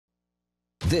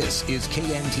This is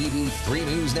KNTV 3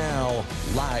 News Now,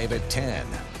 live at 10.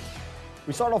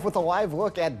 We start off with a live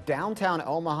look at downtown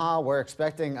Omaha. We're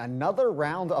expecting another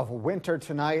round of winter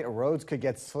tonight. Roads could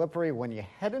get slippery when you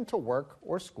head into work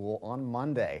or school on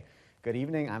Monday. Good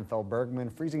evening, I'm Phil Bergman.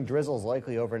 Freezing drizzles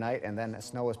likely overnight and then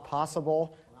snow is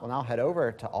possible. We'll now head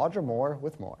over to Audra Moore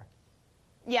with more.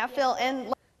 Yeah, Phil,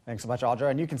 and thanks so much, Audra.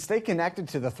 And you can stay connected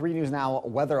to the 3 News Now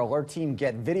Weather Alert Team.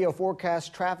 Get video forecasts,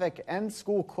 traffic, and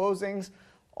school closings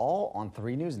all on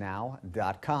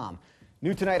 3newsnow.com.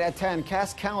 New tonight at 10,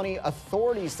 Cass County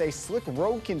authorities say slick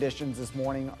road conditions this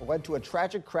morning led to a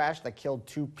tragic crash that killed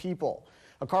 2 people.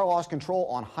 A car lost control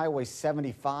on Highway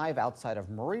 75 outside of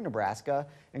Murray, Nebraska,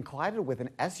 and collided with an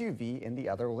SUV in the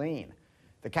other lane.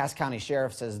 The Cass County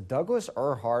Sheriff says Douglas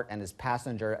Earhart and his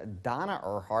passenger Donna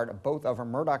Earhart, both of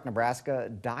Murdock, Nebraska,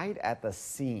 died at the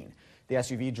scene. The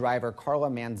SUV driver Carla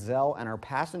Manzel and her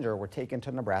passenger were taken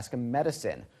to Nebraska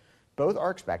Medicine. Both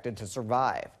are expected to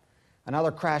survive.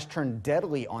 Another crash turned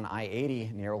deadly on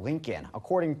I-80 near Lincoln.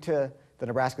 According to the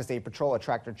Nebraska State Patrol, a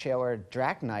tractor trailer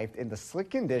jackknifed in the slick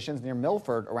conditions near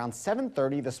Milford around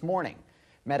 7:30 this morning.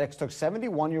 Medics took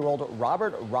 71-year-old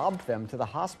Robert Robtham to the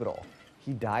hospital.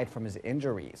 He died from his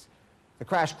injuries. The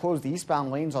crash closed the eastbound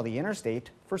lanes on the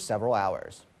interstate for several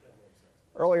hours.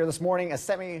 Earlier this morning, a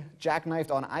semi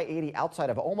jackknifed on I-80 outside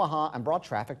of Omaha and brought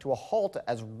traffic to a halt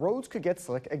as roads could get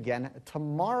slick again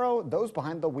tomorrow. Those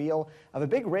behind the wheel of a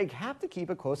big rig have to keep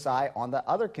a close eye on the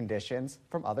other conditions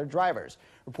from other drivers.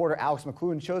 Reporter Alex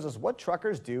McLuhan shows us what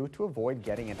truckers do to avoid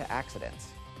getting into accidents.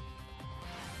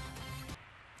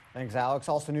 Thanks, Alex.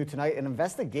 Also new tonight, an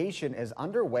investigation is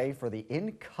underway for the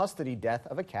in-custody death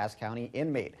of a Cass County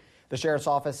inmate. The sheriff's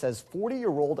office says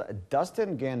 40-year-old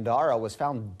Dustin Gandara was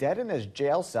found dead in his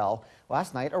jail cell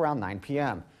last night around 9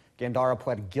 p.m. Gandara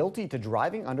pled guilty to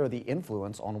driving under the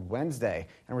influence on Wednesday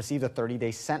and received a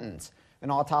 30-day sentence.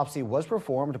 An autopsy was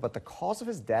performed, but the cause of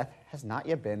his death has not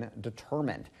yet been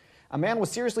determined. A man was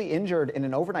seriously injured in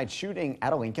an overnight shooting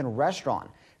at a Lincoln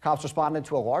restaurant. Cops responded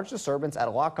to a large disturbance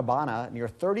at La Cabana near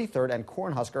 33rd and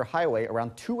Cornhusker Highway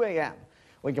around 2 a.m.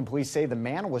 Lincoln police say the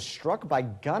man was struck by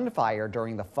gunfire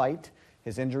during the fight.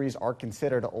 His injuries are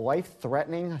considered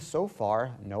life-threatening. So far,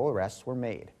 no arrests were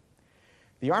made.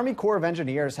 The Army Corps of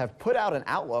Engineers have put out an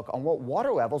outlook on what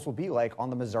water levels will be like on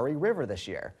the Missouri River this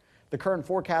year. The current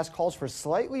forecast calls for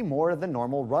slightly more than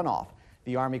normal runoff.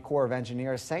 The Army Corps of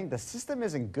Engineers saying the system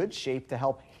is in good shape to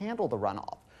help handle the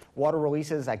runoff. Water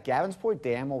releases at Gavins Point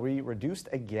Dam will be reduced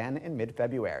again in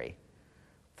mid-February.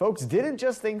 Folks didn't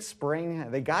just think spring,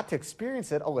 they got to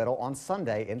experience it a little on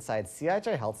Sunday inside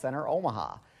CIHI Health Center,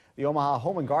 Omaha. The Omaha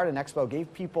Home and Garden Expo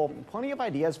gave people plenty of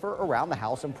ideas for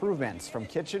around-the-house improvements, from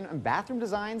kitchen and bathroom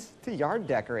designs to yard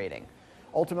decorating.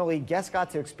 Ultimately, guests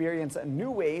got to experience new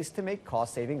ways to make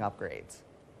cost-saving upgrades.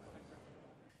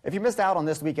 If you missed out on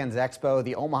this weekend's expo,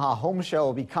 the Omaha Home Show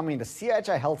will be coming to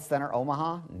CIHI Health Center,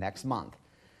 Omaha next month.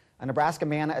 A Nebraska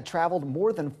man traveled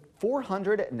more than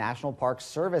 400 National Park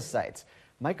Service sites.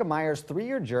 Micah Meyer's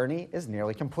 3-year journey is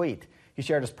nearly complete. He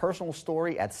shared his personal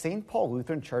story at St. Paul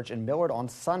Lutheran Church in Millard on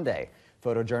Sunday.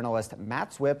 Photojournalist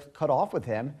Matt Swift cut off with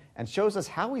him and shows us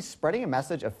how he's spreading a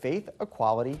message of faith,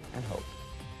 equality, and hope.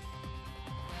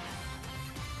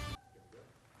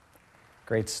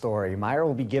 Great story. Meyer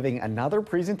will be giving another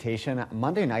presentation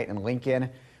Monday night in Lincoln.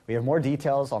 We have more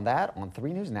details on that on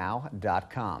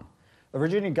 3newsnow.com. The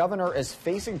Virginia governor is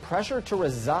facing pressure to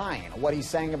resign. What he's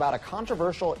saying about a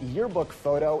controversial yearbook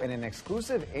photo in an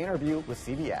exclusive interview with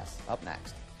CBS. Up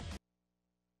next.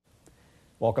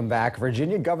 Welcome back.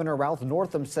 Virginia Governor Ralph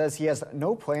Northam says he has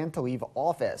no plan to leave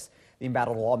office. The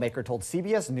embattled lawmaker told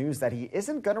CBS News that he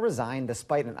isn't going to resign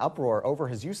despite an uproar over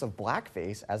his use of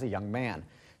blackface as a young man.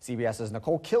 CBS's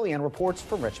Nicole Killian reports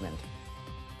from Richmond.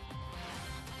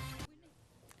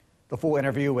 The full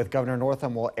interview with Governor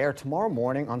Northam will air tomorrow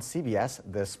morning on CBS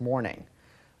This Morning.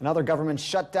 Another government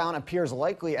shutdown appears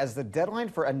likely as the deadline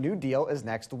for a new deal is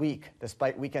next week.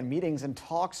 Despite weekend meetings and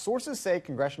talks, sources say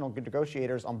congressional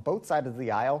negotiators on both sides of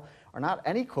the aisle are not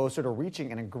any closer to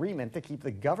reaching an agreement to keep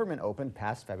the government open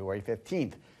past February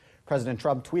 15th. President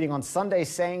Trump tweeting on Sunday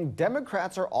saying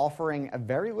Democrats are offering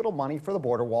very little money for the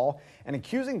border wall and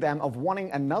accusing them of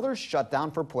wanting another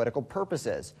shutdown for political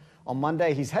purposes. On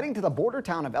Monday, he's heading to the border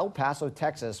town of El Paso,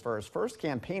 Texas for his first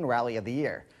campaign rally of the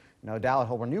year. No doubt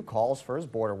he'll renew calls for his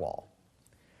border wall.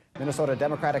 Minnesota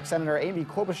Democratic Senator Amy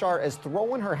Klobuchar is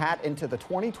throwing her hat into the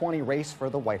 2020 race for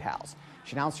the White House.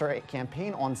 She announced her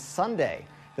campaign on Sunday.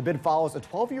 The bid follows a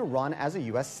 12-year run as a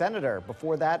U.S. Senator.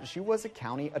 Before that, she was a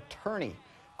county attorney.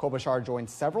 Klobuchar joined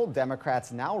several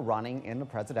Democrats now running in the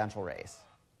presidential race.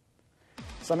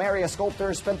 Some area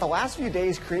sculptors spent the last few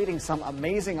days creating some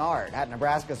amazing art at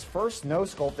Nebraska's first snow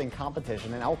sculpting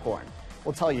competition in Elkhorn.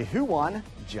 We'll tell you who won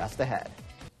just ahead.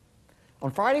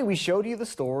 On Friday, we showed you the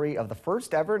story of the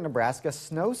first ever Nebraska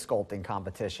snow sculpting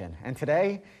competition, and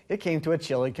today it came to a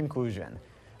chilly conclusion.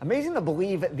 Amazing to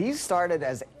believe, these started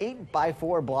as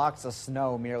 8x4 blocks of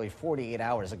snow merely 48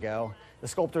 hours ago. The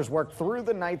sculptors worked through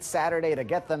the night Saturday to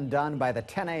get them done by the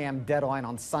 10 a.m. deadline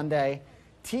on Sunday.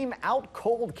 Team Out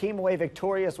Cold came away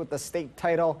victorious with the state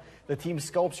title. The team's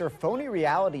sculpture Phony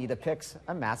Reality depicts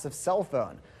a massive cell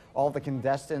phone. All the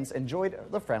contestants enjoyed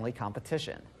the friendly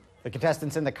competition. The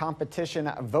contestants in the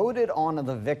competition voted on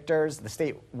the victors. The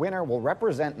state winner will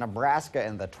represent Nebraska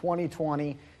in the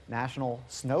 2020 National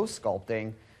Snow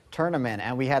Sculpting Tournament.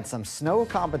 And we had some snow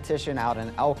competition out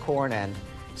in Elkhorn and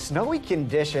snowy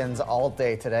conditions all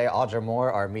day today. Audra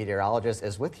Moore, our meteorologist,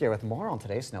 is with more on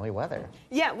today's snowy weather.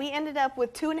 Yeah, we ended up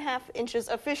with 2.5 inches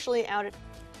officially out.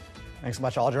 Thanks so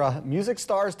much, Audra. Music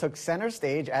stars took center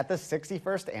stage at the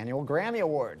 61st Annual Grammy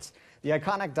Awards. The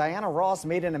iconic Diana Ross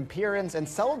made an appearance and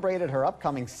celebrated her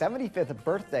upcoming 75th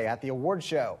birthday at the award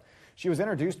show. She was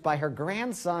introduced by her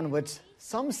grandson, which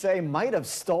some say might have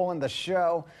stolen the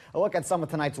show. A look at some of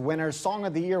tonight's winners. Song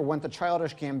of the Year went to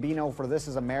Childish Gambino for This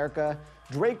Is America.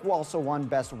 Drake also won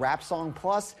Best Rap Song.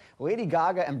 Plus, Lady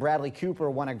Gaga and Bradley Cooper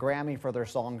won a Grammy for their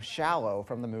song Shallow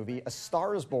from the movie A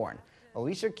Star Is Born.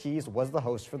 Alicia Keys was the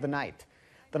host for the night.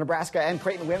 The Nebraska and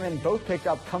Creighton women both picked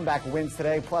up comeback wins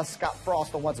today. Plus, Scott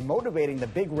Frost on what's motivating the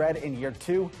Big Red in year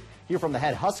 2. Hear from the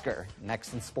head Husker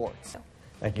next in sports.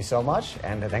 Thank you so much,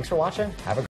 and thanks for watching.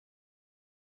 Have a